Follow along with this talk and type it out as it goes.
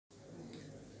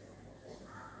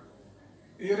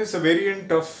here is a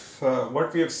variant of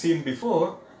what we have seen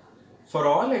before. For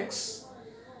all x,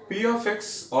 p of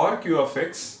x or q of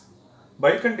x,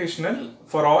 biconditional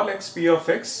for all x, p of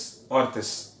x or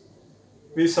this.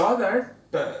 We saw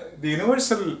that the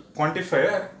universal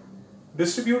quantifier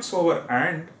distributes over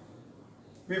and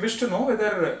we wish to know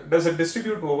whether does it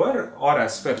distribute over or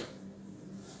as well.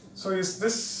 So is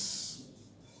this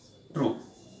true?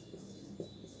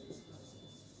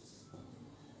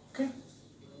 Okay.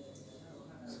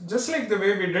 Just like the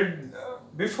way we did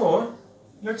before,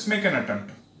 let's make an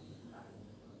attempt.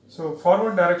 So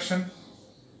forward direction,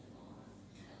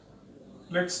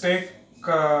 let's take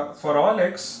for all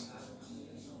x,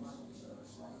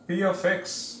 p of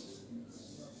x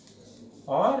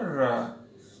or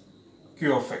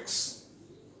q of x.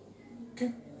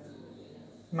 Okay.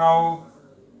 Now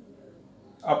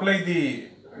apply the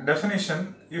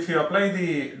definition. If you apply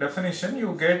the definition,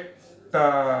 you get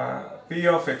p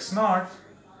of x naught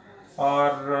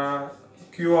or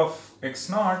q of x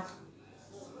naught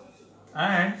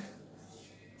and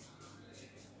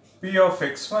p of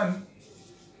x1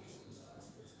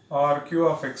 or q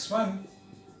of x1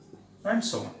 and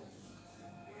so on.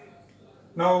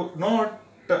 Now note,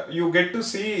 you get to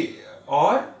see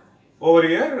or, over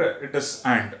here it is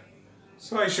and.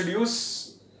 So I should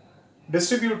use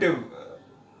distributive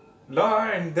law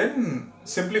and then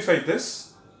simplify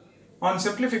this. On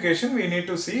simplification we need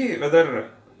to see whether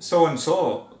so and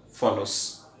so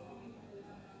follows.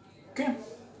 Okay.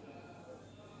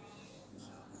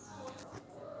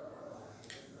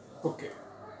 Okay.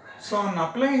 So on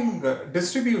applying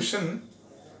distribution,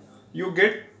 you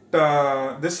get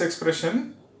this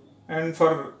expression, and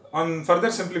on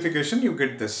further simplification you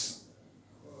get this.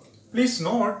 Please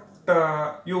note,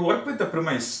 you work with the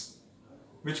premise,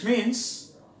 which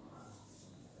means,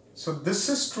 so this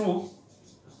is true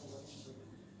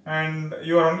and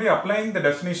you are only applying the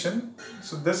definition,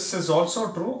 so this is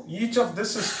also true, each of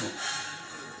this is true.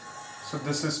 So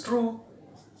this is true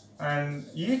and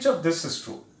each of this is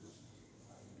true.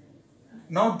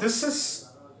 Now this is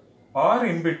or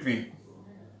in between.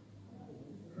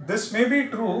 This may be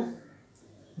true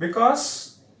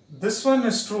because this one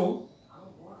is true,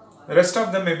 the rest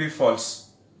of them may be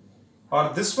false.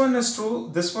 Or this one is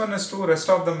true, rest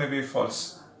of them may be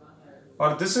false.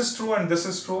 Or this is true and this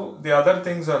is true, the other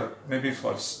things are maybe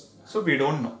false. So we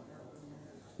don't know.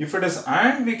 If it is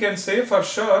and, we can say for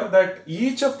sure that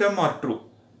each of them are true.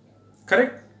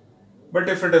 Correct? But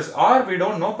if it is or, we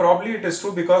don't know, probably it is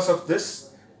true because of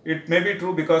this, it may be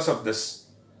true because of this.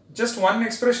 Just one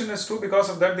expression is true, because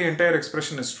of that the entire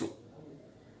expression is true.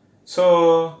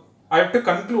 So I have to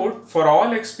conclude for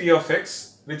all x p of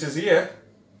x, which is here,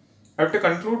 I have to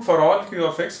conclude for all q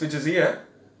of x, which is here,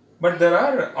 but there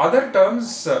are other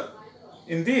terms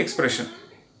in the expression.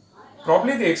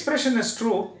 Probably the expression is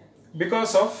true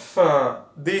because of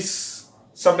these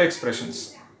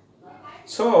sub-expressions.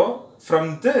 So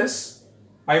from this,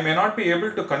 I may not be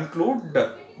able to conclude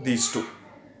these two.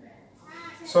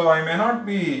 So I may not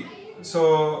be,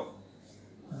 so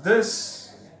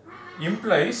this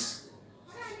implies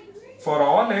for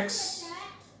all x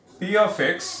p of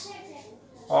x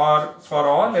or for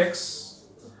all x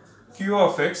q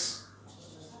of x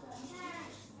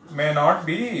may not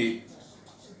be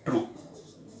true.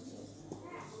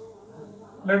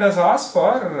 Let us ask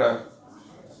for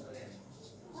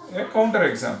a counter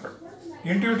example.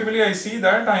 Intuitively I see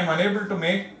that I am unable to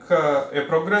make a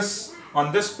progress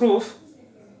on this proof.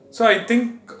 So I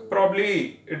think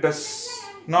probably it is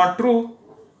not true.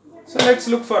 So let's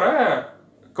look for a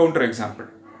counter example.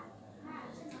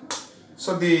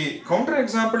 So the counter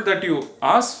example that you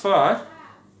ask for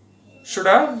should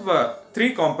have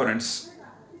three components.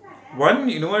 One,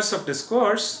 universe of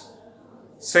discourse.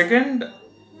 Second,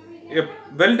 a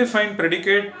well-defined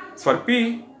predicate for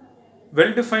P,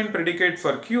 well-defined predicate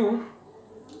for Q,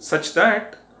 such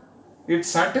that it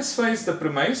satisfies the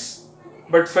premise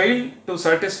but fail to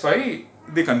satisfy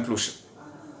the conclusion.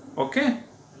 Okay.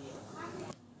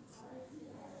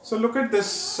 So look at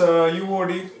this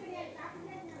UOD,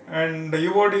 and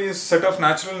UOD is set of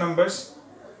natural numbers.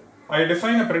 I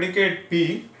define a predicate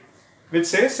P which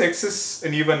says x is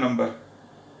an even number.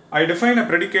 I define a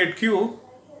predicate Q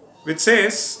which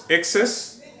says x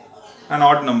is an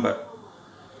odd number.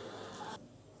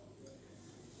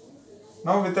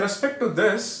 Now with respect to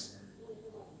this,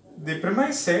 the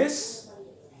premise says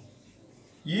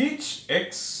each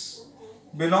x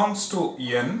belongs to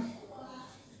n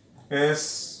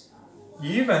is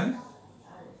even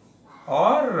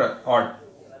or odd,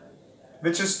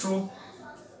 which is true.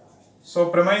 So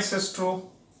premise is true.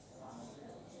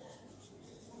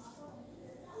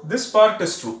 This part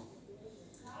is true.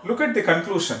 Look at the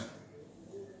conclusion.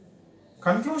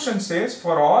 Conclusion says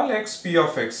for all x p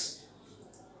of x.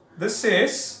 This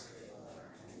says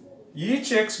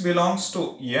each x belongs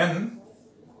to n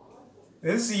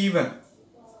is even,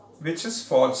 which is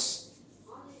false.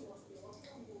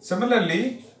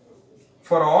 Similarly,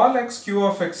 for all x q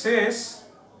of x says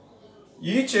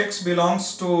each x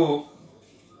belongs to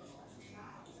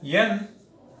n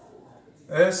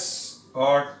is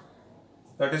odd,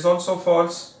 that is also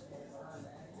false.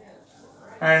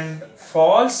 And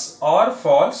false or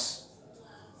false,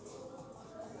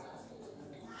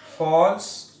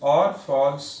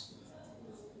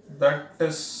 that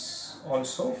is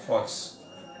also false,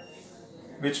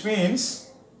 which means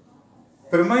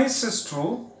premise is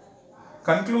true,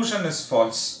 conclusion is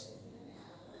false.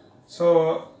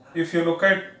 So if you look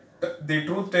at the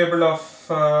truth table of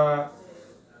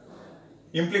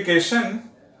implication,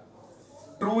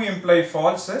 true imply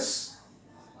false is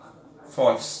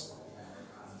false.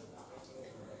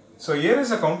 So here is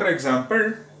a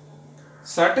counterexample,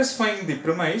 satisfying the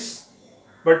premise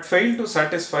but fail to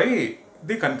satisfy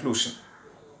the conclusion.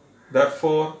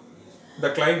 Therefore,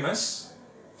 the claim is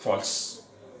false.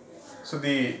 So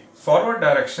the forward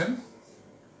direction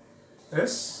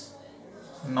is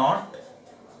not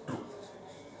true.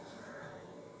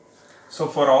 So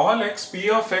for all x p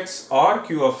of x or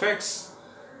q of x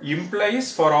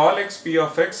implies for all x p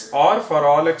of x or for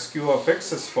all x q of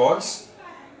x is false.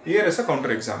 Here is a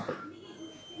counterexample.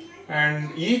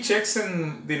 And each x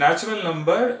in the natural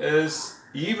number is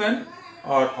even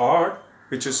or odd,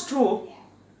 which is true.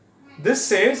 This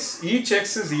says each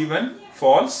x is even,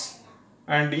 false,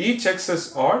 and each x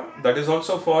is odd, that is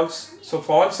also false. So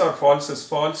false or false is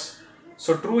false.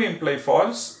 So true imply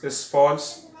false is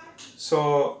false.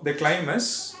 So the claim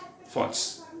is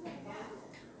false.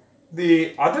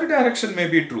 The other direction may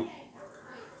be true.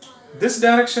 This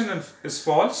direction is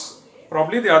false.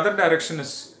 Probably the other direction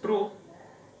is true,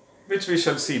 which we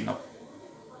shall see now.